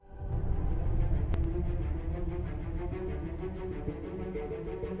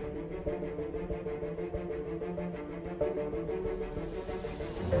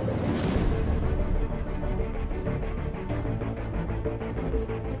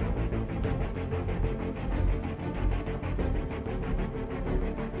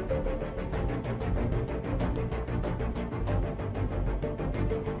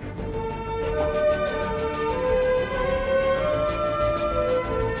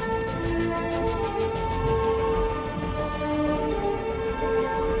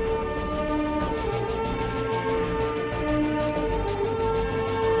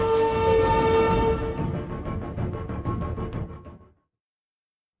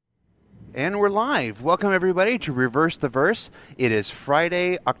And we're live. Welcome, everybody, to Reverse the Verse. It is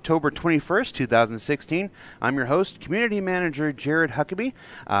Friday, October 21st, 2016. I'm your host, Community Manager Jared Huckabee.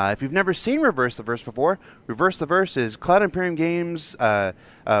 If you've never seen Reverse the Verse before, Reverse the Verse is Cloud Imperium Games'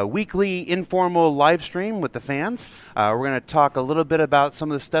 weekly informal live stream with the fans. We're going to talk a little bit about some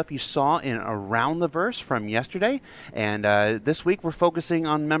of the stuff you saw in Around the Verse from yesterday. And this week, we're focusing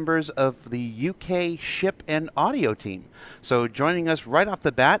on members of the UK ship and audio team. So joining us right off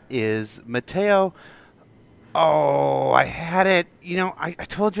the bat is Matteo. Oh, I had it. You know, I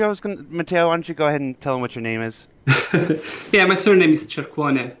told you I was going to. Matteo, why don't you go ahead and tell him what your name is? Yeah, my surname is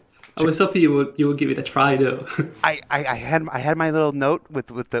Cerquone. I was hoping you would give it a try, though. I had my little note with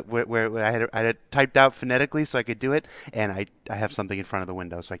the where I had it typed out phonetically so I could do it, and I have something in front of the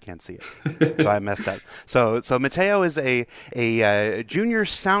window so I can't see it, so I messed up. So Matteo is a junior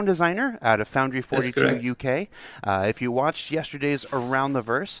sound designer out of Foundry 42 UK. If you watched yesterday's Around the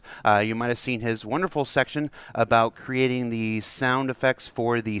Verse, you might have seen his wonderful section about creating the sound effects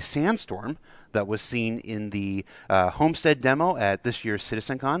for the Sandstorm that was seen in the Homestead demo at this year's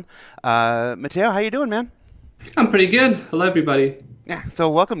CitizenCon. Matteo, how you doing, man? I'm pretty good. Hello, everybody. Yeah, so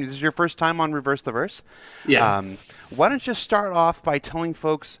welcome. This is your first time on Reverse the Verse. Yeah. Why don't you start off by telling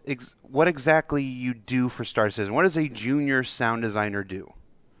folks what exactly you do for Star Citizen? What does a junior sound designer do?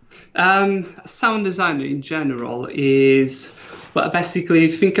 A sound designer in general is, well, basically,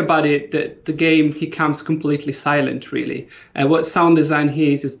 think about it, the game becomes completely silent, really. And what sound design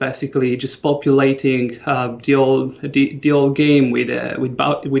is basically just populating the old game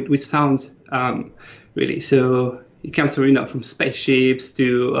with sounds, really. So it comes from spaceships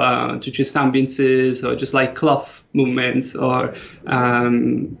to just ambiances or just like cloth movements or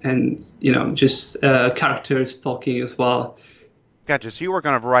just characters talking as well. Gotcha. So you work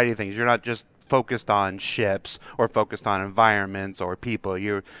on a variety of things. You're not just focused on ships or focused on environments or people.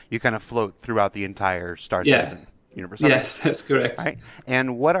 You kind of float throughout the entire Star Citizen universe. Yes, that's correct. All right. And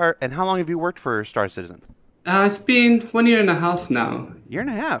how long have you worked for Star Citizen? It's been 1 year and a half now. Year and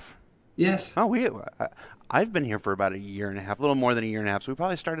a half? Yes. Oh, I've been here for about a year and a half, a little more than a year and a half. So we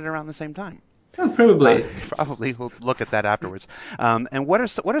probably started around the same time. Oh, probably. Probably. We'll look at that afterwards. And what are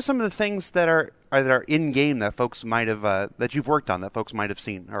some of the things that are in game that folks might have that you've worked on that folks might have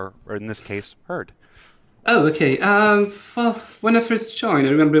seen or in this case heard? Oh, okay. Well, when I first joined, I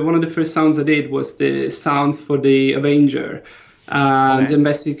remember one of the first sounds I did was the sounds for the Avenger. And then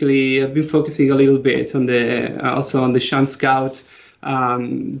basically I've been focusing a little bit on also on the Shan Scout.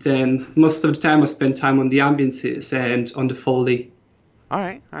 Then most of the time I spent time on the ambiances and on the Foley. All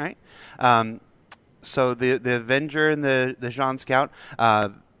right. So the Avenger and the Shan Scout.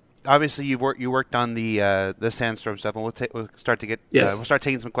 Obviously, you worked on the Sandstorm stuff, and we'll start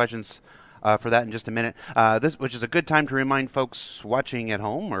taking some questions for that in just a minute. Which is a good time to remind folks watching at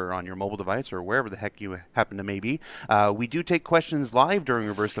home or on your mobile device or wherever the heck you happen to may be. We do take questions live during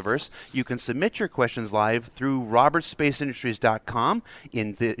Reverse the Verse. You can submit your questions live through robertspaceindustries.com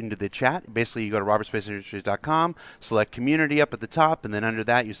into the chat. Basically, you go to robertspaceindustries.com, select Community up at the top, and then under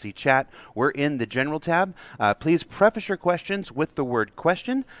that you see Chat. We're in the General tab. Please preface your questions with the word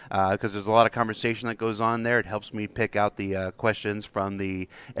question because there's a lot of conversation that goes on there. It helps me pick out the questions from the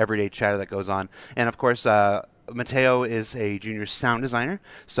everyday chatter that goes on. And of course, Matteo is a junior sound designer,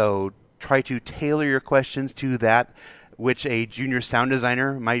 so try to tailor your questions to that which a junior sound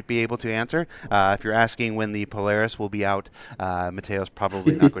designer might be able to answer. If you're asking when the Polaris will be out, Matteo's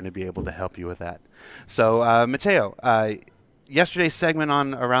probably not going to be able to help you with that. So, Matteo, yesterday's segment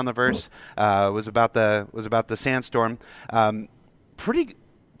on Around the Verse was about the Sandstorm.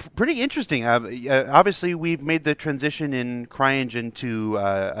 Pretty interesting. Obviously, we've made the transition in CryEngine to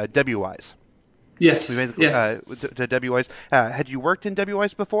WWise. Yes. We made to WWise. Had you worked in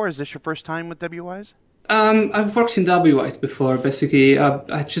WWise before? Is this your first time with WWise? I've worked in WIs before. Basically,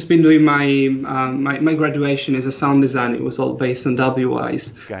 I've just been doing my graduation as a sound designer. It was all based on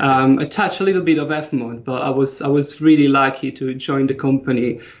WIs. Gotcha. I touched a little bit of FMOD, but I was really lucky to join the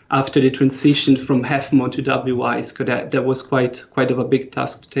company after the transition from FMOD to WIs, because that was quite of a big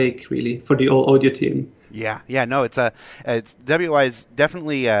task to take, really, for the whole audio team. Yeah, no, it's WIs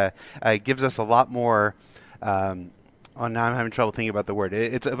definitely gives us a lot more. Oh, now I'm having trouble thinking about the word.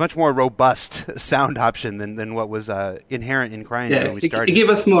 It's a much more robust sound option than what was inherent in CryEngine when we started. It gave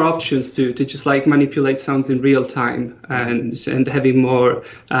us more options to just like manipulate sounds in real time and having more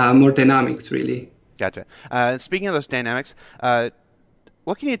dynamics, really. Gotcha. Speaking of those dynamics,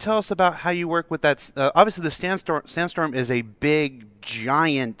 what can you tell us about how you work with that? Obviously, the sandstorm is a big,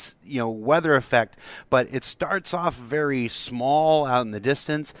 giant, weather effect, but it starts off very small out in the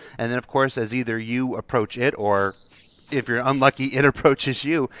distance, and then, of course, as either you approach it or if you're unlucky, it approaches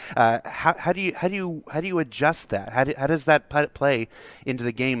you. How do you adjust that? How does that play into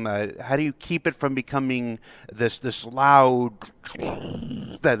the game? How do you keep it from becoming this loud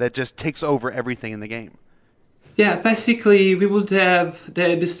that just takes over everything in the game? Yeah, basically we would have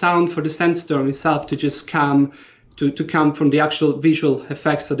the sound for the sandstorm itself to just come from the actual visual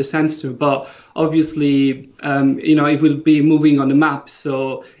effects of the sandstorm, but obviously it will be moving on the map.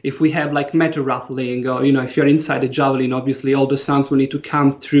 So if we have like metal rattling, or if you're inside a javelin, obviously all the sounds will need to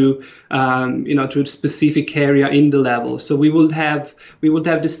come through to a specific area in the level. So we will have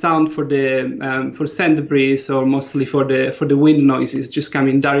the sound for the for sand debris, or mostly for the wind noises just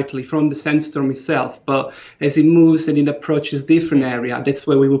coming directly from the sandstorm itself. But as it moves and it approaches different area, that's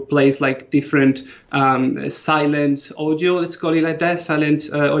where we will place like different silent audio, let's call it like that, silent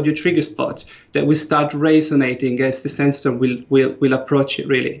audio trigger spots that will start resonating as the sandstorm will approach it,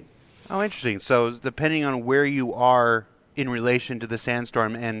 really. Oh, interesting. So depending on where you are in relation to the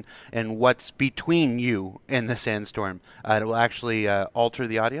sandstorm and what's between you and the sandstorm, it will actually alter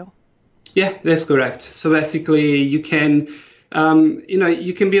the audio? Yeah, that's correct. So basically you can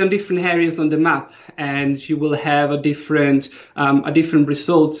you can be on different areas on the map, and you will have a different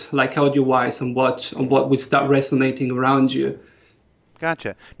result, like audio-wise, on what will start resonating around you.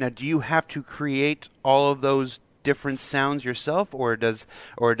 Gotcha. Now, do you have to create all of those different sounds yourself, or does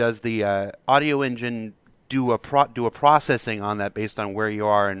the audio engine do a processing on that based on where you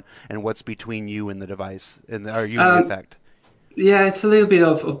are and what's between you and the device and the effect? Yeah, it's a little bit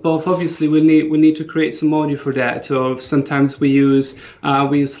of both. Obviously, we need to create some audio for that, or sometimes we use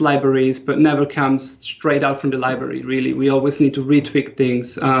libraries, but never comes straight out from the library. Really, we always need to retweak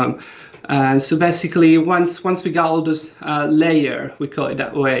things. So basically, once we got all those layer, we call it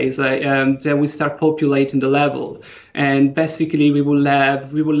that way, is like then we start populating the level, and basically we will let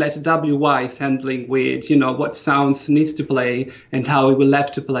WIs handling with what sounds needs to play and how it will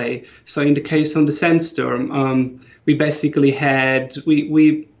have to play. So in the case of the sandstorm, we basically had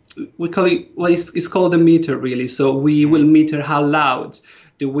we call it, well, it's called a meter, really. So we will meter how loud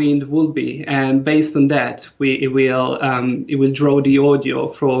the wind will be, and based on that, it will draw the audio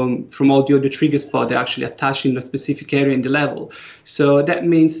from all the audio trigger spot that actually attached in a specific area in the level. So that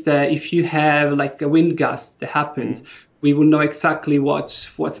means that if you have like a wind gust that happens, we will know exactly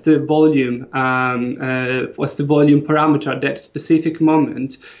what's the volume parameter at that specific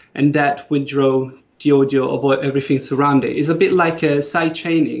moment, and that will draw the audio of everything surrounding. It's a bit like a side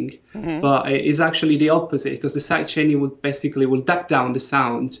chaining, but it's actually the opposite, because the side chaining will duck down the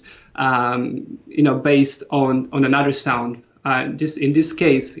sound, based on another sound. In this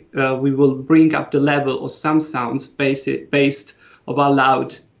case, we will bring up the level of some sounds based of how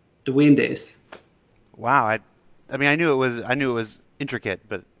loud the wind is. Wow, I mean, I knew it was intricate,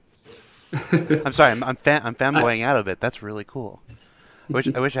 but I'm sorry, I'm fanboying out of it. That's really cool.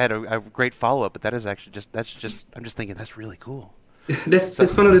 I wish I had a great follow-up, but that is actually I'm just thinking that's really cool.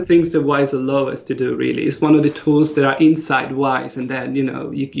 That's one of the things that WISE allow us to do, really. It's one of the tools that are inside WISE, and then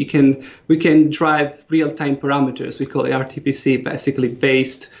we can drive real-time parameters. We call it RTPC, basically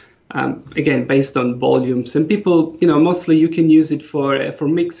based on volumes. And people, mostly you can use it for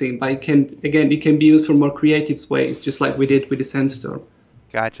mixing, but it can be used for more creative ways, just like we did with the Sandstorm.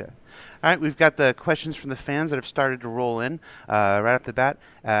 Gotcha. All right, we've got the questions from the fans that have started to roll in right off the bat.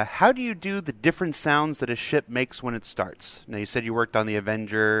 How do you do the different sounds that a ship makes when it starts? Now, you said you worked on the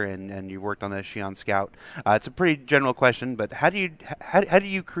Avenger and you worked on the Xi'an Scout. It's a pretty general question, but how do you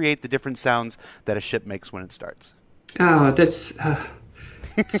create the different sounds that a ship makes when it starts? Oh, that's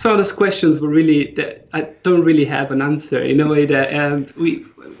Some of those questions were really that I don't really have an answer in a way that we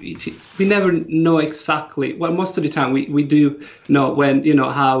never know exactly. Well, most of the time we do know when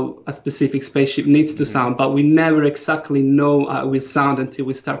how a specific spaceship needs to sound, but we never exactly know how it will sound until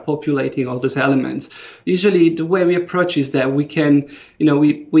we start populating all those elements. Usually, the way we approach is that we can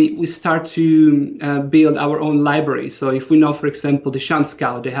we start to build our own library. So if we know, for example, the Shan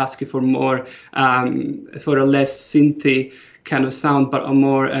Scout, they ask you for more for a less synthy kind of sound, but a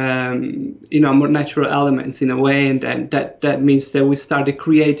more more natural elements in a way, and then that means that we started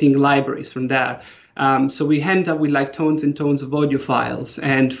creating libraries from there. So we end up with like tons and tons of audio files,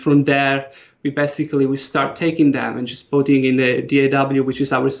 and from there we start taking them and just putting in the DAW, which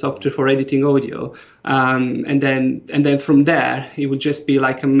is our software for editing audio, and then from there it would just be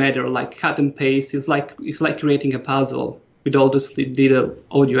like a matter of like cut and paste. It's like creating a puzzle with all those little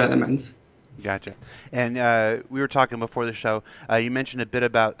audio elements. Gotcha. And we were talking before the show. You mentioned a bit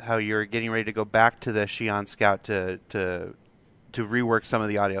about how you're getting ready to go back to the Xi'an Scout to rework some of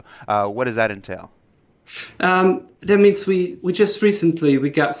the audio. What does that entail? That means we just recently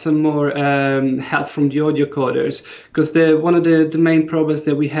we got some more help from the audio coders, because one of the main problems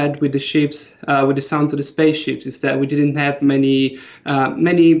that we had with the ships, with the sounds of the spaceships, is that we didn't have many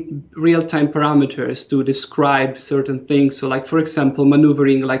real-time parameters to describe certain things. So, like for example,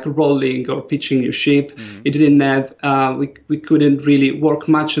 maneuvering, like rolling or pitching your ship, it didn't have. We couldn't really work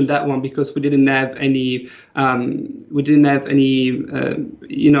much on that one because we didn't have any.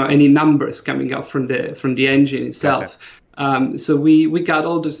 Any numbers coming out from the engine itself. Okay. So we got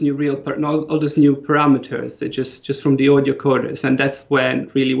all those new all those new parameters that just from the audio coders, and that's when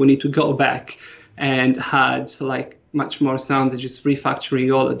really we need to go back and add like much more sounds and just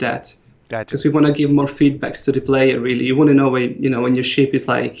refactoring all of that. Because we want to give more feedbacks to the player. Really, you want to know when your ship is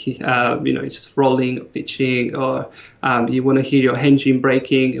like it's just rolling or pitching, or you want to hear your engine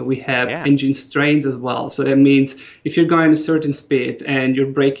braking. We have engine strains as well. So that means if you're going a certain speed and you're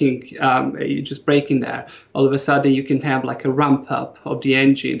braking, you're just braking there, all of a sudden you can have like a ramp up of the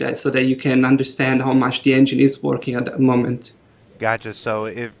engine, so that you can understand how much the engine is working at that moment. Gotcha. So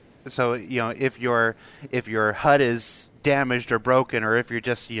if your HUD is damaged or broken, or if you're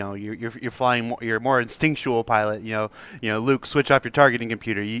just you're flying, you're more instinctual pilot, Luke, switch off your targeting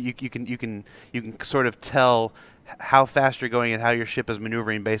computer. You can sort of tell how fast you're going and how your ship is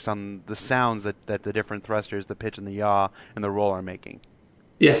maneuvering based on the sounds that the different thrusters, the pitch and the yaw and the roll are making.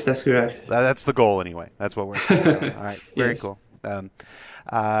 Yes, that's correct. That's the goal anyway. That's what we're doing. All right, very cool.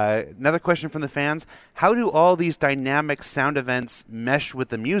 Another question from the fans: how do all these dynamic sound events mesh with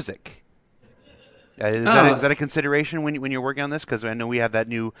the music? Is that a consideration when you're working on this? Because I know we have that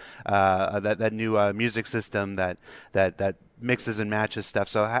new music system that mixes and matches stuff.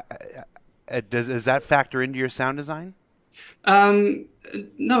 So does that factor into your sound design?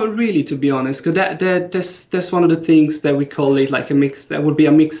 No, really, to be honest, because that's one of the things that we call it like a mix. That would be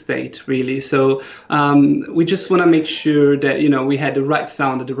a mix state, really. So we just want to make sure that we had the right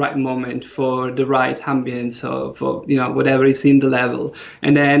sound at the right moment for the right ambience, or for whatever is in the level.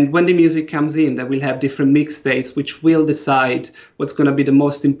 And then when the music comes in, that we'll have different mix states, which will decide what's going to be the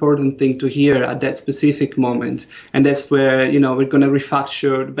most important thing to hear at that specific moment. And that's where we're going to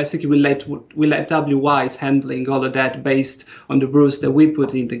refactor. Basically, we let WYs handling all of that based on the rules that we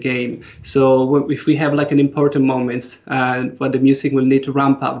put in the game. So if we have like an important moment where the music will need to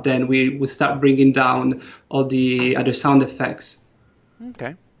ramp up, then we start bringing down all the other sound effects.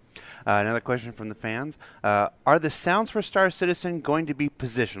 Okay. Another question from the fans. Are the sounds for Star Citizen going to be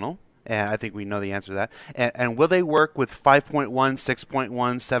positional? And I think we know the answer to that. And will they work with 5.1, 6.1,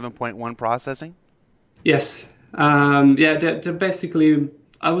 7.1 processing? Yes. They're basically,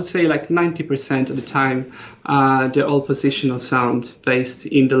 I would say like 90% of the time, they're all positional sound based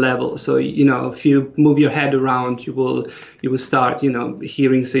in the level. So, if you move your head around, you will start,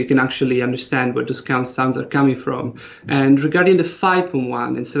 hearing, so you can actually understand where those sounds are coming from. And regarding the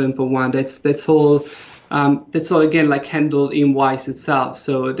 5.1 and 7.1, that's all again like handled in WISE itself.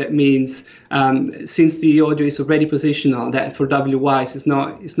 So that means since the audio is already positional, that for WISE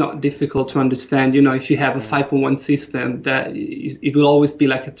it's not difficult to understand. If you have a 5.1 system, that it will always be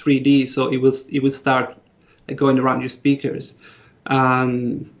like a 3D, so it will start going around your speakers. All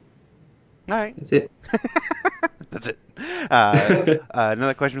right, that's it. That's it.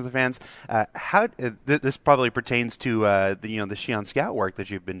 Another question from the fans: how this probably pertains to the Xi'an Scout work that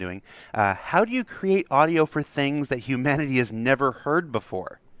you've been doing. How do you create audio for things that humanity has never heard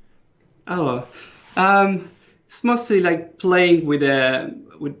before? It's mostly like playing with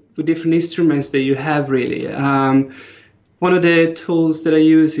different instruments that you have, really. one of the tools that I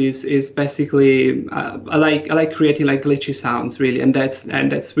use is basically I like creating like glitchy sounds really, and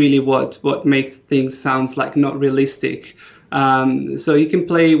that's really what makes things sounds like not realistic. So you can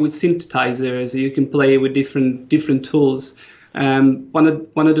play with synthesizers, you can play with different tools. One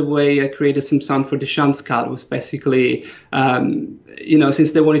of the way I created some sound for the Sean Scout was basically,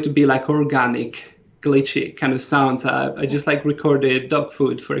 since they wanted to be like organic, glitchy kind of sounds, I just like recorded dog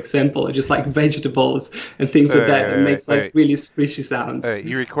food, for example, or just like vegetables and things like that. It makes like really squishy sounds.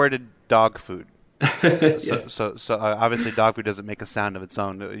 You recorded dog food. Yes. So obviously dog food doesn't make a sound of its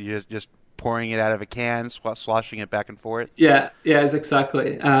own. You're just pouring it out of a can, sloshing it back and forth. Yes,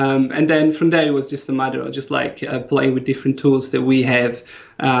 exactly. And then from there, it was just a matter of just like playing with different tools that we have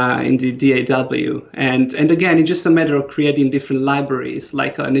in the DAW. And again, it's just a matter of creating different libraries,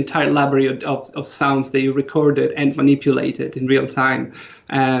 like an entire library of sounds that you recorded and manipulated in real time.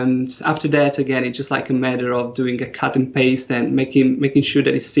 And after that, again, it's just like a matter of doing a cut and paste and making sure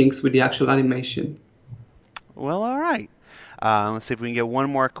that it syncs with the actual animation. Well, all right. Let's see if we can get one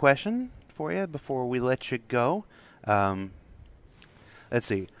more question for you before we let you go. Let's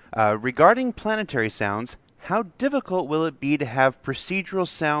see. Regarding planetary sounds, how difficult will it be to have procedural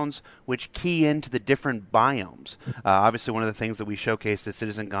sounds which key into the different biomes? Obviously, one of the things that we showcased at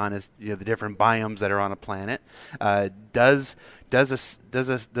Citizen Con is the different biomes that are on a planet. Does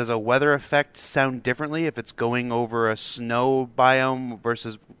a weather effect sound differently if it's going over a snow biome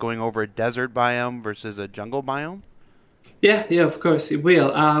versus going over a desert biome versus a jungle biome? Yeah, of course it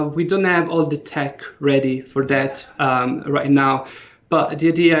will. We don't have all the tech ready for that right now, but the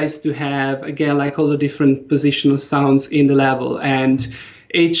idea is to have, again, like all the different positional sounds in the level, and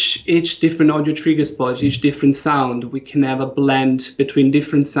each different audio trigger spot, each different sound, we can have a blend between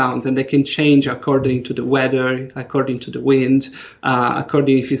different sounds, and they can change according to the weather, according to the wind,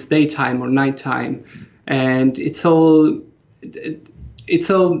 according if it's daytime or nighttime, and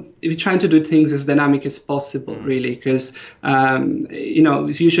we're trying to do things as dynamic as possible, really, because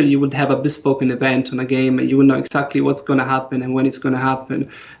usually you would have a bespoke event on a game and you would know exactly what's going to happen and when it's going to happen.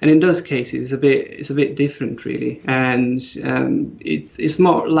 And in those cases, it's a bit different, really, and it's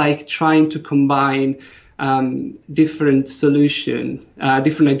more like trying to combine different solution,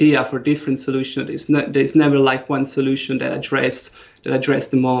 different idea for different solution. There's never like one solution that address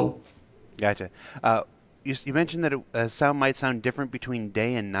them all. Gotcha. You mentioned that a sound might sound different between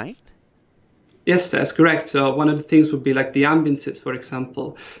day and night? Yes, that's correct. So one of the things would be like the ambiances, for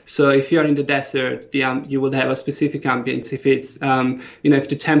example. So if you're in the desert, you will have a specific ambience. If it's, if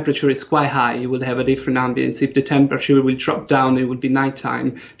the temperature is quite high, you will have a different ambience. If the temperature will drop down, it would be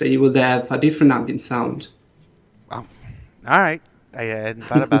nighttime, then you will have a different ambient sound. Wow. All right. I hadn't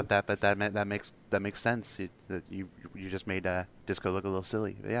thought about that, but that makes sense. You just made disco look a little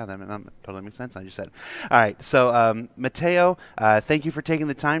silly. Yeah, that totally makes sense. I just said. All right, so Matteo, thank you for taking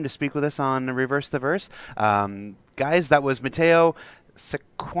the time to speak with us on Reverse the Verse, guys. That was Matteo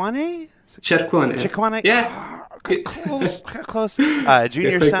Cerquani. Cerquani. Yeah. Close.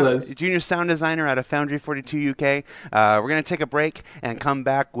 Junior sound designer out of Foundry 42 UK. We're going to take a break and come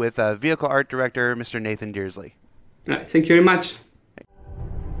back with vehicle art director Mr. Nathan Dearsley. All right, thank you very much.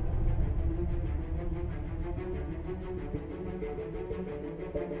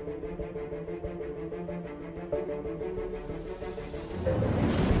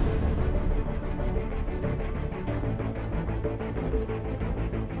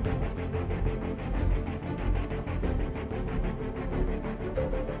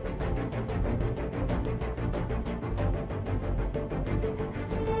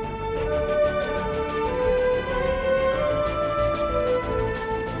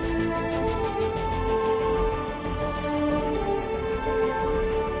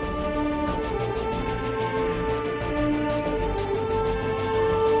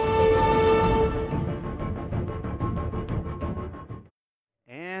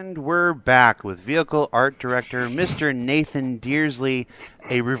 We're back with vehicle art director Mr. Nathan Dearsley,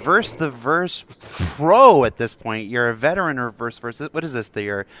 a Reverse the Verse pro at this point. You're a veteran of Reverse Verse. What is this?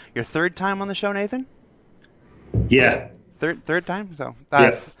 Your third time on the show, Nathan? Yeah. Third time. So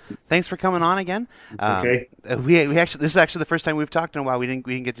yeah. Thanks for coming on again. It's okay. We actually this is actually the first time we've talked in a while. We didn't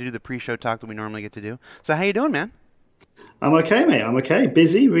get to do the pre-show talk that we normally get to do. So how you doing, man? I'm okay, mate. I'm okay.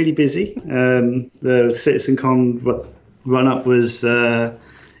 Busy, really busy. The CitizenCon run-up was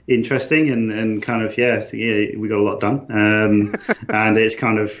interesting and kind of, we got a lot done. And it's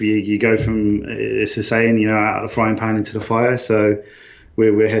kind of, you go from, it's a saying, out of the frying pan into the fire. So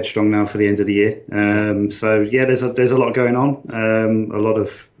we're headstrong now for the end of the year. So yeah, there's a lot going on. A lot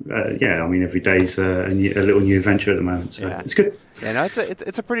of I mean, every day's a little new adventure at the moment. So it's good. Yeah, no,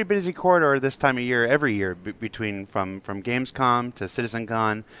 it's a pretty busy corridor this time of year. Every year, between from Gamescom to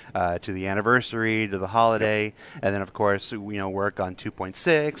CitizenCon to the anniversary to the holiday, and then of course work on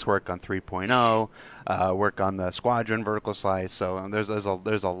 2.6, work on 3.0, work on the Squadron vertical slice. So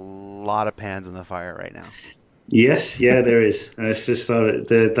there's a lot of pans in the fire right now. Yes, yeah, there is. And it's just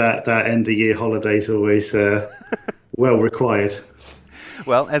that end of year holiday is always well required.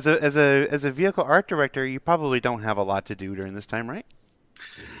 Well, as a vehicle art director, you probably don't have a lot to do during this time, right?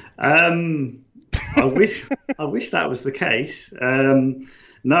 I wish that was the case. No,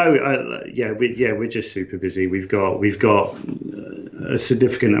 we're just super busy. We've got a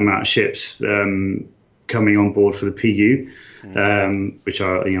significant amount of ships coming on board for the PU, which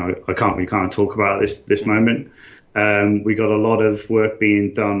we can't talk about at this moment. We got a lot of work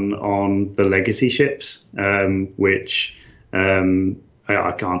being done on the legacy ships, which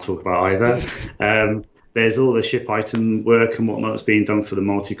I can't talk about either. There's all the ship item work and whatnot that's being done for the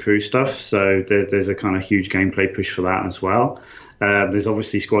multi-crew stuff. So there's a kind of huge gameplay push for that as well. There's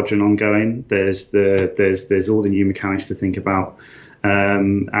obviously Squadron ongoing. There's all the new mechanics to think about.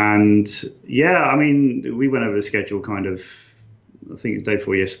 And yeah, I mean, we went over the schedule kind of, I think the day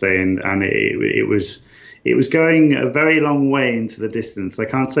before yesterday, and it was going a very long way into the distance. I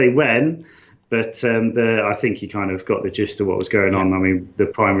can't say when, but I think you kind of got the gist of what was going on. I mean, the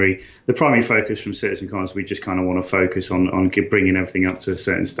primary focus from CitizenCon is we just kind of want to focus on bringing everything up to a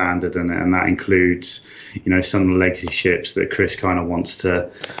certain standard, and that includes, some of the legacy ships that Chris kind of wants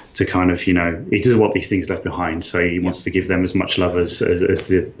to kind of, he doesn't want these things left behind, so he wants to give them as much love as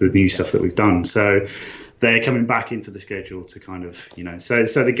the new stuff that we've done. So they're coming back into the schedule to kind of, so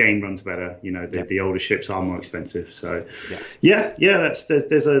the game runs better. The older ships are more expensive. So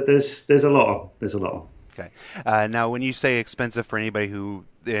there's a lot on. Okay. Now, when you say expensive, for anybody who,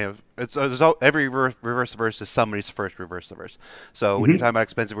 every reverse verse is somebody's first reverse verse. So when you're talking about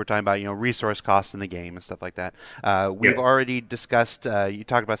expensive, we're talking about resource costs in the game and stuff like that. We've already discussed. You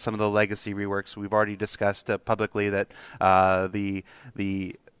talked about some of the legacy reworks. We've already discussed publicly that the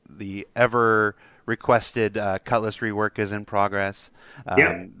ever requested Cutlass rework is in progress.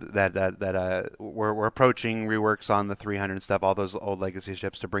 That we're approaching reworks on the 300 and stuff, all those old legacy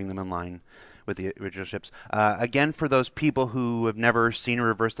ships, to bring them in line with the original ships. Again, for those people who have never seen a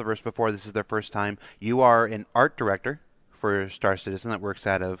Reverse the Verse before, this is their first time. You are an art director for Star Citizen that works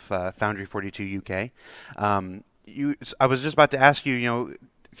out of Foundry 42 UK. I was just about to ask you,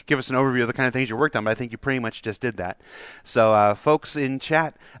 give us an overview of the kind of things you worked on, but I think you pretty much just did that. So, folks in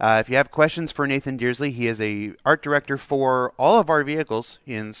chat, if you have questions for Nathan Dearsley, he is a art director for all of our vehicles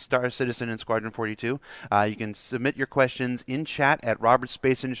in Star Citizen and Squadron 42. You can submit your questions in chat at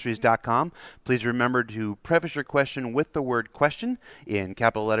robertspaceindustries.com. Please remember to preface your question with the word question in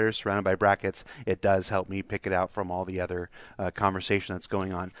capital letters surrounded by brackets. It does help me pick it out from all the other conversation that's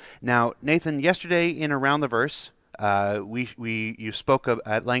going on. Now, Nathan, yesterday in Around the Verse, you spoke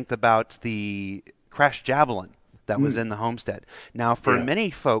at length about the Crash Javelin that was in the Homestead. Now, for many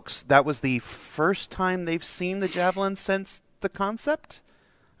folks, that was the first time they've seen the Javelin since the concept.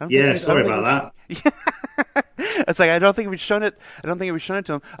 Sorry about that. It's like I don't think we've shown it. I don't think we've shown it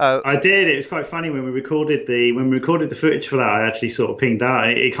to them. I did. It was quite funny when we recorded the footage for that. I actually sort of pinged out.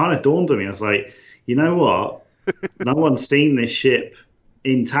 It kind of dawned on me. I was like, you know what? No one's seen this ship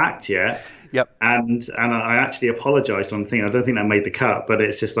intact yet. Yep. And I actually apologized on the thing. I don't think that made the cut, but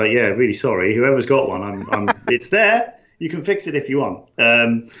it's just like, really sorry. Whoever's got one, it's there. You can fix it if you want.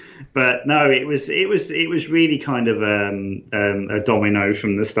 But no, it was really kind of a domino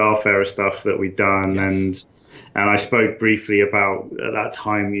from the Starfarer stuff that we'd done. Yes. And I spoke briefly about at that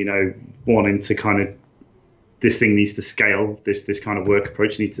time, wanting to kind of, this thing needs to scale. This kind of work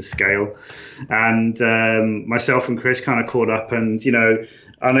approach needs to scale. And myself and Chris kind of caught up, and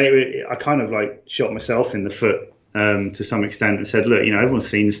I kind of like shot myself in the foot to some extent and said, look, everyone's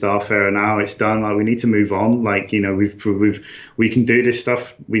seen Starfarer now. It's done. Like, we need to move on. Like, we can do this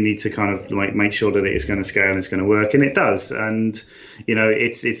stuff. We need to kind of like make sure that it's going to scale and it's going to work, and it does. And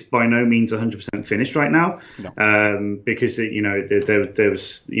it's by no means 100% finished right now. No. Because there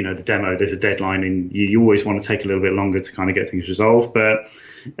was the demo. There's a deadline, and you always want to take a little bit longer to kind of get things resolved. But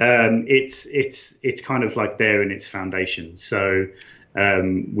it's kind of like there in its foundation. So.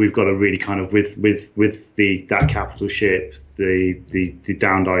 We've got a really kind of with that capital ship, the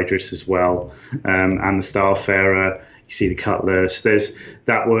downed Idris as well, and the Starfarer. You see the Cutlass. There's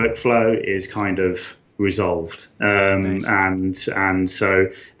that workflow is kind of resolved, nice. and so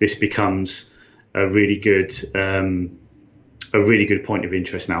this becomes a really good a really good point of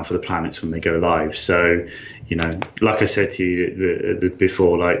interest now for the planets when they go live. So, like I said to you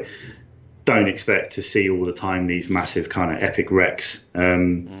before, like, don't expect to see all the time these massive kind of epic wrecks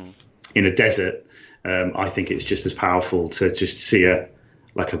in a desert. I think it's just as powerful to just see a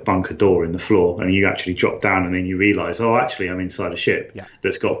bunker door in the floor, and you actually drop down and then you realize, oh, actually I'm inside a ship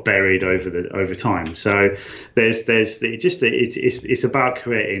that's got buried over time. So it's about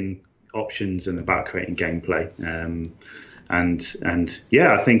creating options and about creating gameplay. And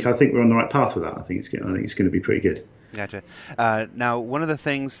yeah, I think we're on the right path with that. I think it's going to be pretty good. Gotcha. Now, one of the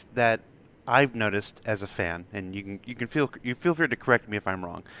things that I've noticed as a fan, and you feel free to correct me if I'm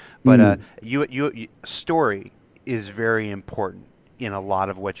wrong, but you story is very important in a lot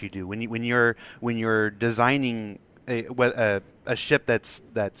of what you do. When you're designing a ship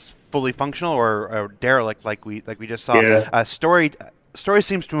that's fully functional or derelict, like we just saw, story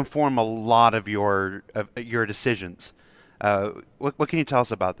seems to inform a lot of your decisions. What can you tell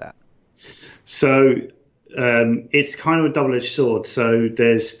us about that? So it's kind of a double-edged sword. So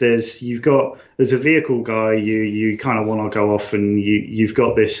there's a vehicle guy, you kind of want to go off, and you've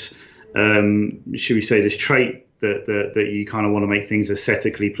got this should we say this trait that you kind of want to make things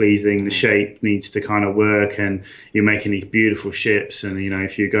aesthetically pleasing. The shape needs to kind of work, and you're making these beautiful ships. And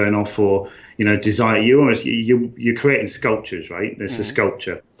if you're going off for design, you're creating sculptures, right? There's a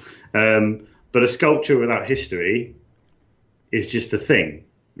sculpture, but a sculpture without history is just a thing,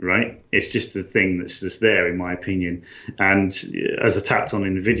 right? It's just a thing that's just there, in my opinion. And as I tapped on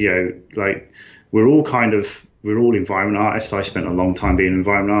in the video, like, we're all environment artists. I spent a long time being an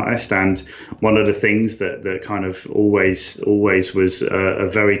environment artist, and one of the things that kind of always was a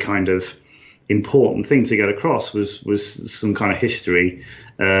very kind of important thing to get across was some kind of history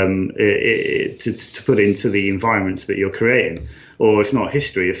to put into the environments that you're creating, or if not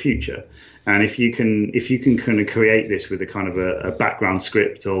history, a future. And if you can kind of create this with a kind of a background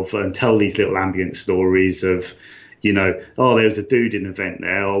script of, and tell these little ambient stories of, oh, there was a dude in the vent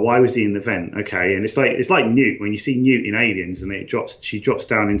there, or why was he in the vent? Okay, and it's like Newt, when you see Newt in Aliens, and she drops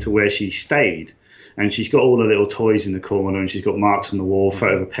down into where she stayed, and she's got all the little toys in the corner, and she's got marks on the wall,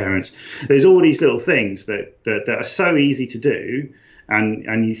 photo of her parents. There's all these little things that are so easy to do,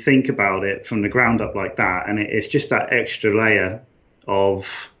 and you think about it from the ground up like that, and it's just that extra layer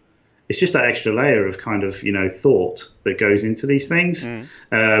of. It's just that extra layer of kind of thought that goes into these things.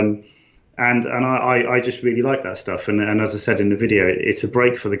 And I just really like that stuff. And as I said in the video, it's a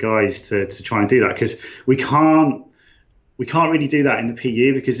break for the guys to try and do that, because we can't really do that in the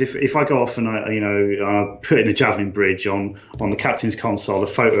PU, because if I go off and I put in a javelin bridge on the captain's console a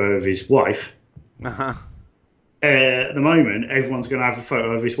photo of his wife, at the moment everyone's going to have a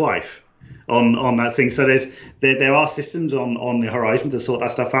photo of his wife on that thing. So there are systems on the horizon to sort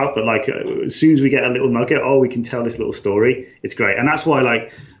that stuff out, but like as soon as we get a little nugget, we can tell this little story, it's great. And that's why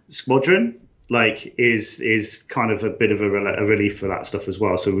like Squadron like is kind of a bit of a relief for that stuff as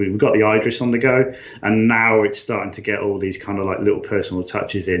well. So we've got the Idris on the go, and now it's starting to get all these kind of like little personal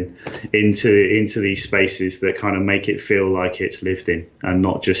touches into these spaces that kind of make it feel like it's lived in, and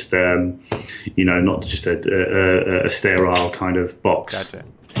not just not just a sterile kind of box. Gotcha.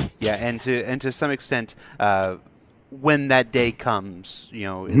 Yeah, and to some extent, when that day comes,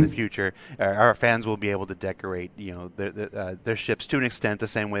 in the future, our fans will be able to decorate, their ships to an extent the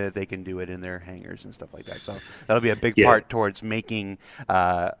same way that they can do it in their hangars and stuff like that. So that'll be a big part towards making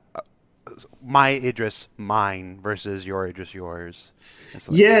my Idris mine versus your Idris yours.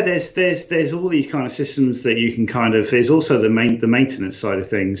 Yeah, there's all these kind of systems that you can kind of. There's also the maintenance side of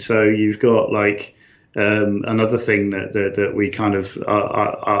things. So you've got like. Another thing that we kind of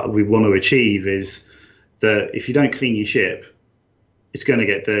we want to achieve is that if you don't clean your ship, it's going to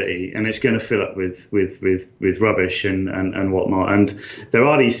get dirty and it's going to fill up with rubbish and whatnot. And there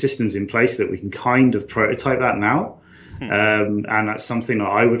are these systems in place that we can kind of prototype that now. And that's something that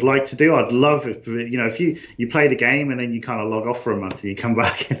I would like to do. I'd love if you play the game and then you kind of log off for a month and you come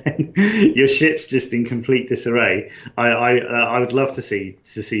back and then your ship's just in complete disarray. I would love to see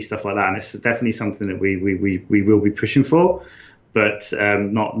stuff like that, and it's definitely something that we will be pushing for, but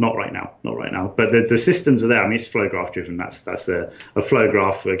not right now. Not right now. But the systems are there. I mean, it's flow graph driven. That's a flow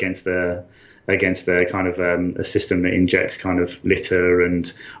graph against the kind of a system that injects kind of litter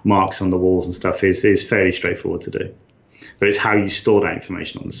and marks on the walls and stuff is fairly straightforward to do. But it's how you store that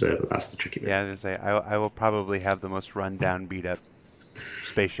information on the server. That's the tricky bit. Yeah, I was going to say, I will probably have the most run-down, beat-up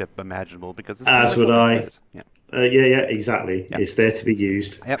spaceship imaginable because it's as would I. Yeah. Exactly. Yep. It's there to be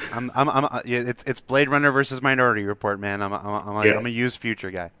used. Yep. It's Blade Runner versus Minority Report, man. I'm a used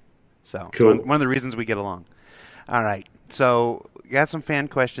future guy. So cool. One of the reasons we get along. All right. So we got some fan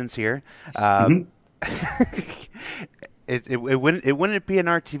questions here. it wouldn't be an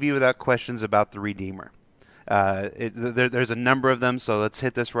RTV without questions about the Redeemer. There's a number of them, so let's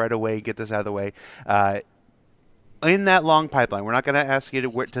hit this right away, get this out of the way. In that long pipeline, we're not going to ask you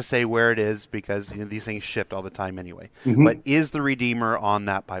to say where it is because these things shift all the time anyway. Mm-hmm. But is the Redeemer on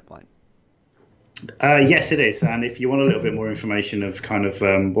that pipeline? Yes, it is. And if you want a little bit more information of kind of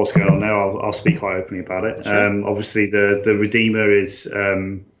what's going on there, I'll speak quite openly about it. Sure. Obviously, the Redeemer is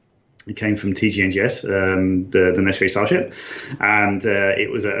it came from TGNGS, the Nesca Starship, and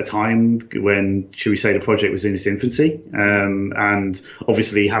it was at a time when, should we say, the project was in its infancy. And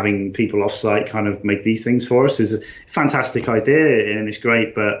obviously, having people offsite kind of make these things for us is a fantastic idea, and it's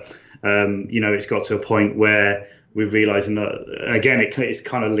great. But it's got to a point where we're realizing that, again, it's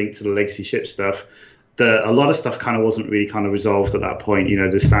kind of linked to the legacy ship stuff, that a lot of stuff kind of wasn't really kind of resolved at that point.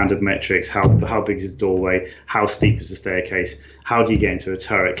 The standard metrics, how big is the doorway, how steep is the staircase, how do you get into a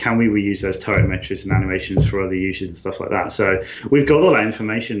turret, can we reuse those turret metrics and animations for other uses and stuff like that. So we've got all that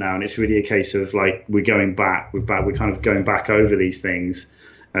information now, and it's really a case of like we're kind of going back over these things.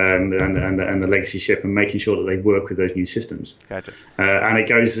 And the legacy ship, and making sure that they work with those new systems. Gotcha. And it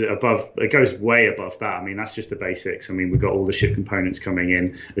goes way above that. I mean, that's just the basics. I mean, we've got all the ship components coming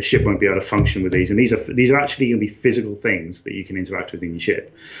in. The ship won't be able to function with these, and these are actually going to be physical things that you can interact with in your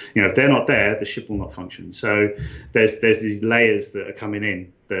ship. If they're not there, the ship will not function. So there's these layers that are coming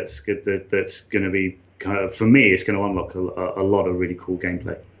in. That's going to be kind of, for me, it's going to unlock a lot of really cool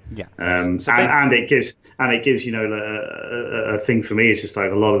gameplay. Yeah, and it gives a thing for me. It's just like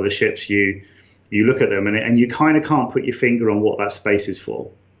a lot of the ships, you look at them and you kind of can't put your finger on what that space is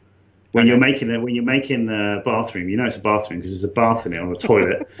for. When you're making a bathroom, it's a bathroom because there's a bath in it on a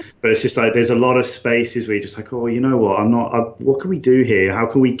toilet. But it's just like there's a lot of spaces where you're just like, oh, you know what? What can we do here? How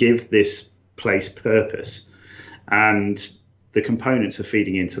can we give this place purpose? And the components are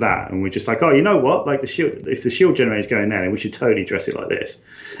feeding into that, and we're just like, oh, you know what? Like if the shield generator is going there, then we should totally dress it like this,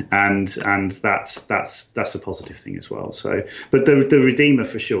 and that's a positive thing as well. So, but the Redeemer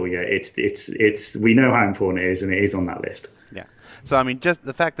for sure, yeah, it's we know how important it is, and it is on that list. Yeah. So I mean, just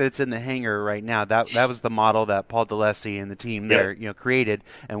the fact that it's in the hangar right now, that was the model that Paul DeLacy and the team there, created,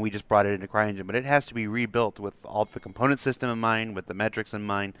 and we just brought it into CryEngine. But it has to be rebuilt with all the component system in mind, with the metrics in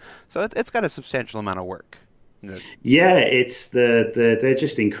mind. So it's got a substantial amount of work. Yeah, it's they're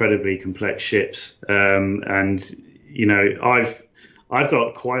just incredibly complex ships, and I've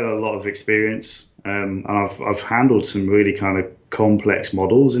got quite a lot of experience, and I've handled some really kind of complex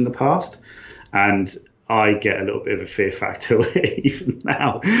models in the past, and I get a little bit of a fear factor even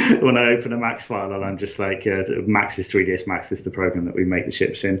now when I open a Max file and I'm just like, Max is 3ds Max is the program that we make the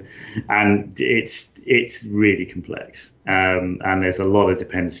ships in, and it's really complex, and there's a lot of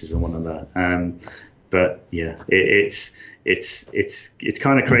dependencies on one another. But yeah, it's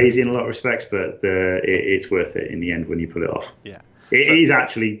kind of crazy in a lot of respects, but it's worth it in the end when you pull it off. Yeah, it is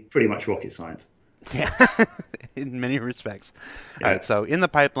actually pretty much rocket science. Yeah, in many respects. Yeah. All right, so in the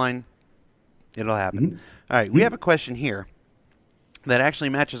pipeline, it'll happen. Mm-hmm. All right, we have a question here that actually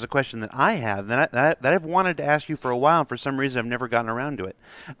matches a question that I have that I've wanted to ask you for a while, and for some reason I've never gotten around to it.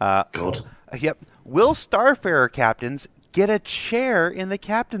 God. Yep. Will Starfarer captains get a chair in the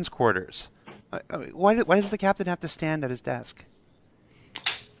captain's quarters? Why does the captain have to stand at his desk?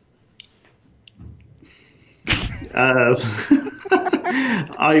 I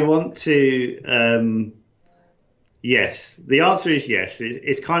want to. Yes, the answer is yes.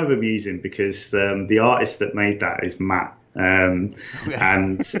 It's kind of amusing because the artist that made that is Matt, and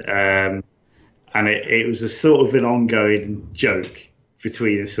it was a sort of an ongoing joke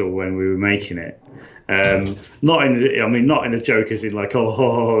between us all when we were making it. Not in a joke as in like,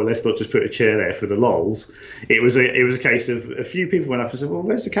 oh, let's not just put a chair there for the lols. It was a case of a few people went up and said, well,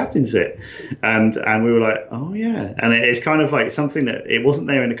 where's the captain sit? And we were like, oh yeah. And it's kind of like something that it wasn't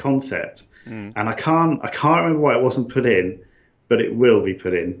there in the concept. And I can't remember why it wasn't put in, but it will be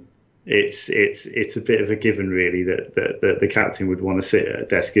put in. It's a bit of a given, really, that the captain would want to sit at a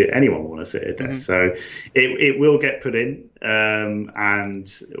desk. Anyone would want to sit at a desk. So it will get put in. And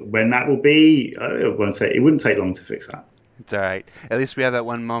when that will be, I won't say, it wouldn't take long to fix that. It's all right. At least we have that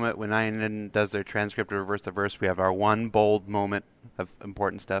one moment when Ian does their transcript of Reverse the Verse. We have our one bold moment of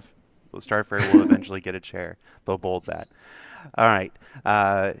important stuff. Starfarer will eventually get a chair. They'll bold that. All right.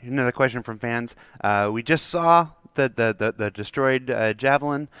 Another question from fans. We just saw the destroyed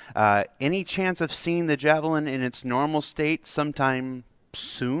Javelin. Any chance of seeing the Javelin in its normal state sometime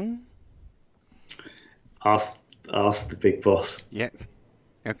soon? Ask the big boss. Yeah.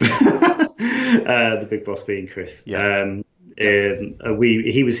 Okay. The big boss being Chris. Yeah.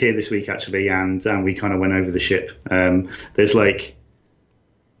 He was here this week actually, and we kind of went over the ship.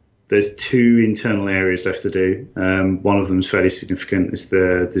 there's 2 internal areas left to do. One of them is fairly significant. Is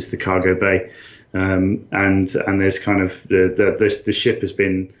the cargo bay, and there's kind of the ship has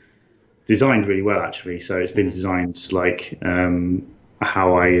been designed really well, actually. So it's been designed like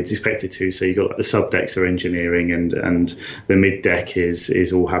how I expected to. So you've got like the sub decks are engineering, and the mid deck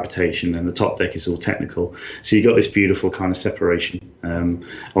is all habitation, and the top deck is all technical. So you've got this beautiful kind of separation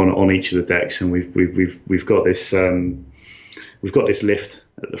on each of the decks, and we've got this lift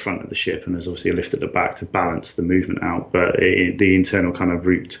at the front of the ship, and there's obviously a lift at the back to balance the movement out, but the internal kind of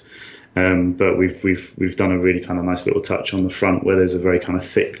route. But we've done a really kind of nice little touch on the front where there's a very kind of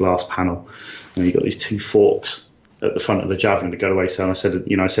thick glass panel, and you've got these 2 forks at the front of the Javelin to go away. So I said to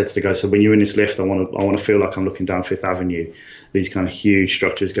the guy, so when you're in this lift, I want to feel like I'm looking down Fifth Avenue. These kind of huge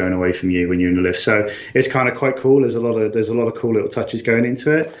structures going away from you when you're in the lift. So it's kind of quite cool. There's a lot of cool little touches going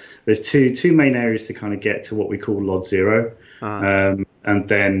into it. There's two main areas to kind of get to what we call Lot 0. And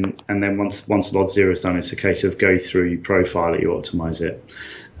then once Lot 0 is done, it's a case of go through, you profile it, you optimize it.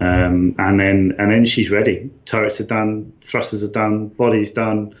 And then she's ready. Turrets are done, thrusters are done, body's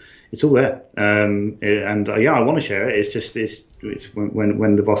done. It's all there. I want to share it. It's just it's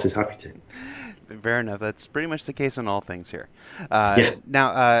when the boss is happy to. Fair enough. That's pretty much the case on all things here.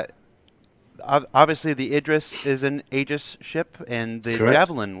 Now, obviously, the Idris is an Aegis ship, and the Correct.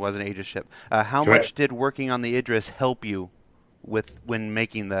 Javelin was an Aegis ship. How Correct. much did working on the Idris help you when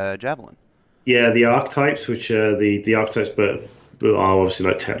making the Javelin? Yeah, the archetypes, which are the archetypes, but are obviously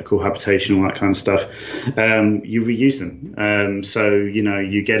like technical habitation, all that kind of stuff. You reuse them. So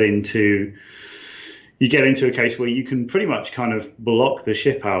you get into a case where you can pretty much kind of block the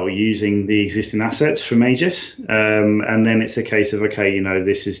ship out using the existing assets from Aegis, and then it's a case of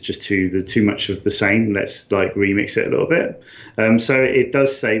this is just too much of the same. Let's like remix it a little bit. So it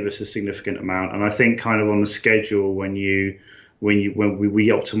does save us a significant amount, and I think kind of on the schedule when we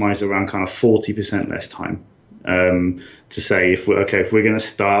optimize around kind of 40% less time. To say if we're going to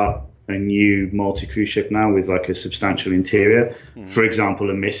start a new multi-crew ship now with like a substantial interior, for example,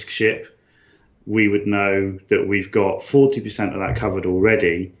 a MISC ship, we would know that we've got 40% of that covered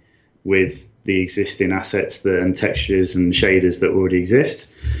already with the existing assets and textures and shaders that already exist.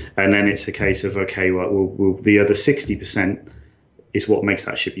 And then it's a case of, the other 60% is what makes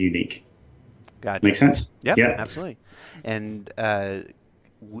that ship unique. Gotcha. Make sense? Yep, yeah, absolutely. And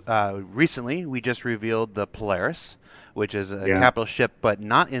recently, we just revealed the Polaris, which is a capital ship, but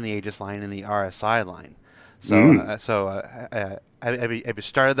not in the Aegis line, in the RSI line. So, have you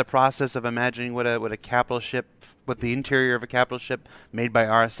started the process of imagining what a capital ship, what the interior of a capital ship made by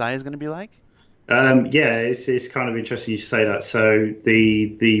RSI is going to be like? It's kind of interesting you say that. So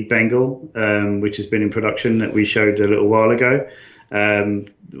the Bengal, which has been in production that we showed a little while ago.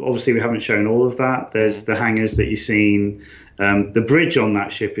 Obviously, we haven't shown all of that. There's the hangars that you've seen. The bridge on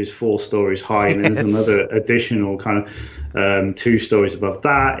that ship is 4 stories high, and there's another additional kind of 2 stories above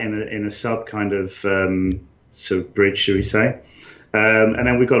that in a sub kind of sort of bridge, should we say? And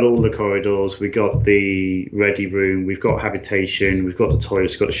then we've got all the corridors, we've got the ready room, we've got habitation, we've got the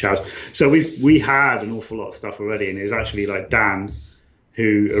toilets, we've got the showers. So we had an awful lot of stuff already, and it was actually like Dan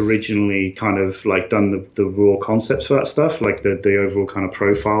who originally kind of like done the raw concepts for that stuff, like the overall kind of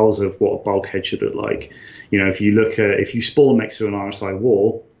profiles of what a bulkhead should look like. If you spawn next to an RSI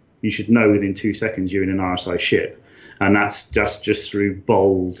wall, you should know within 2 seconds you're in an RSI ship, and that's just through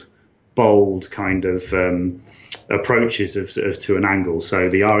bold kind of approaches to an angle. So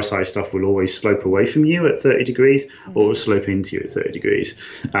the RSI stuff will always slope away from you at 30 degrees or will slope into you at 30 degrees.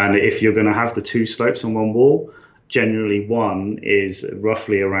 And if you're going to have the 2 slopes on one wall, generally one is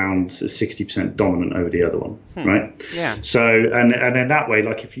roughly around 60% dominant over the other one, right? Yeah. So, and in that way,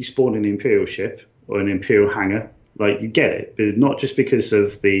 like if you spawn an Imperial ship or an Imperial hangar, like you get it, but not just because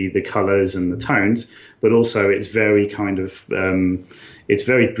of the colors and the tones, but also it's very kind of it's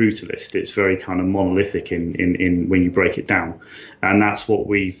very brutalist. It's very kind of monolithic in when you break it down, and that's what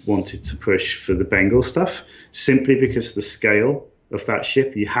we wanted to push for the Bengal stuff. Simply because the scale of that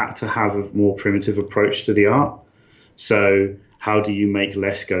ship, you had to have a more primitive approach to the art. So how do you make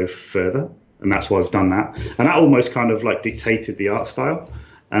less go further? And that's why I've done that, and that almost kind of like dictated the art style.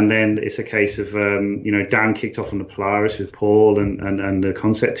 And then it's a case of, Dan kicked off on the Polaris with Paul and the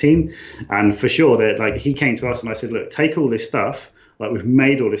concept team. And for sure, that like he came to us and I said, look, take all this stuff, like we've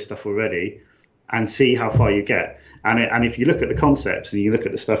made all this stuff already, and see how far you get. And if you look at the concepts and you look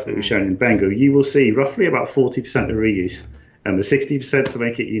at the stuff that we've shown in Bengal, you will see roughly about 40% of reuse and the 60% to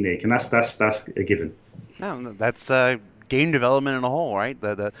make it unique. And that's a given. No, that's game development in a whole, right?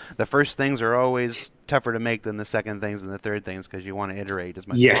 The first things are always tougher to make than the second things and the third things because you want to iterate as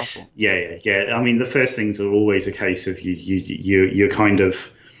much as possible. Yeah. I mean, the first things are always a case of you're kind of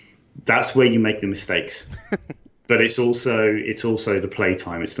that's where you make the mistakes. But it's also the play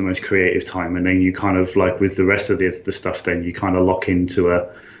time. It's the most creative time, and then you kind of like with the rest of the stuff. Then you kind of lock into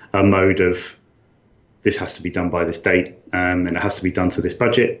a mode of this has to be done by this date, and it has to be done to this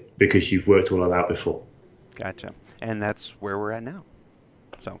budget because you've worked all that out before. Gotcha. And that's where we're at now.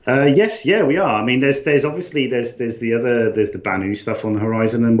 So yes, yeah, we are. I mean, there's obviously there's the Banu stuff on the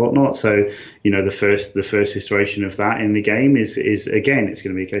horizon and whatnot. So the first iteration of that in the game is again, it's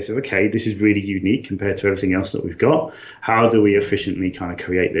going to be a case of, okay, this is really unique compared to everything else that we've got. How do we efficiently kind of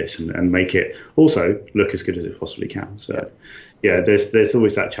create this and make it also look as good as it possibly can? So yeah, there's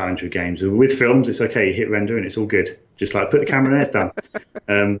always that challenge with games. With films, it's okay, you hit render and it's all good. Just like put the camera there, it's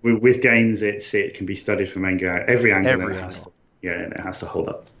done. With games, it can be studied from every angle. And it has to hold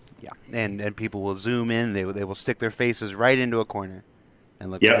up. Yeah, and people will zoom in. They will stick their faces right into a corner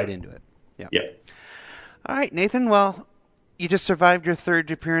and look right into it. Yeah. All right, Nathan. Well, you just survived your third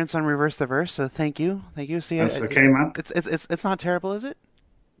appearance on Reverse the Verse, so thank you. See, that's okay, man. It's not terrible, is it?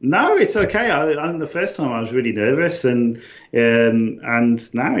 No, it's okay. The first time I was really nervous, and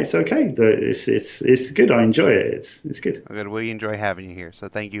now it's okay. It's good. I enjoy it. It's good. Good. We enjoy having you here. So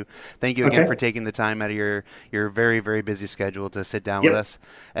thank you again for taking the time out of your very, very busy schedule to sit down with us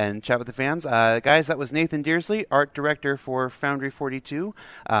and chat with the fans, guys. That was Nathan Dearsley, art director for Foundry 42.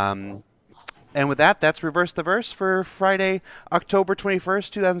 And with that, that's Reverse the Verse for Friday, October 21st,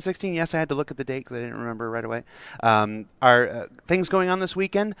 2016. Yes, I had to look at the date because I didn't remember right away. Our things going on this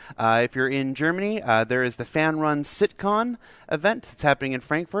weekend, if you're in Germany, there is the fan-run SitCon event. It's happening in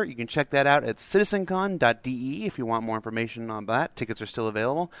Frankfurt. You can check that out at citizencon.de if you want more information on that. Tickets are still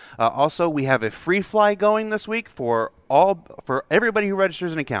available. Also, we have a free fly going this week for everybody who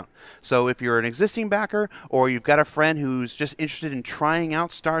registers an account. So if you're an existing backer or you've got a friend who's just interested in trying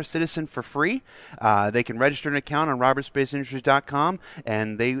out Star Citizen for free, they can register an account on robertsspaceindustries.com,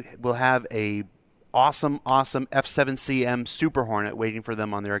 and they will have a awesome F7CM Super Hornet waiting for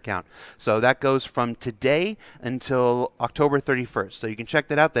them on their account. So that goes from today until October 31st. So you can check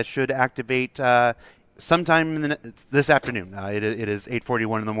that out. That should activate sometime this afternoon. It is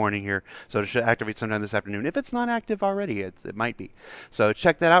 8:41 in the morning here, so it should activate sometime this afternoon. If it's not active already, it might be. So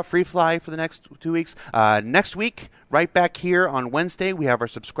check that out. Free fly for the next 2 weeks. Next week, right back here on Wednesday, we have our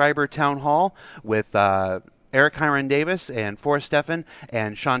subscriber town hall with Eric Hiron Davis and Forrest Steffen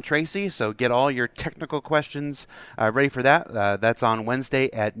and Sean Tracy. So get all your technical questions ready for that. That's on Wednesday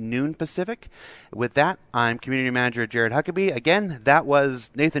at noon Pacific. With that, I'm Community Manager Jared Huckabee. Again, that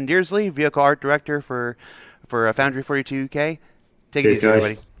was Nathan Dearsley, Vehicle Art Director for Foundry 42UK. Take it easy,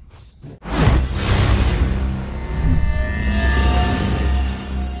 everybody.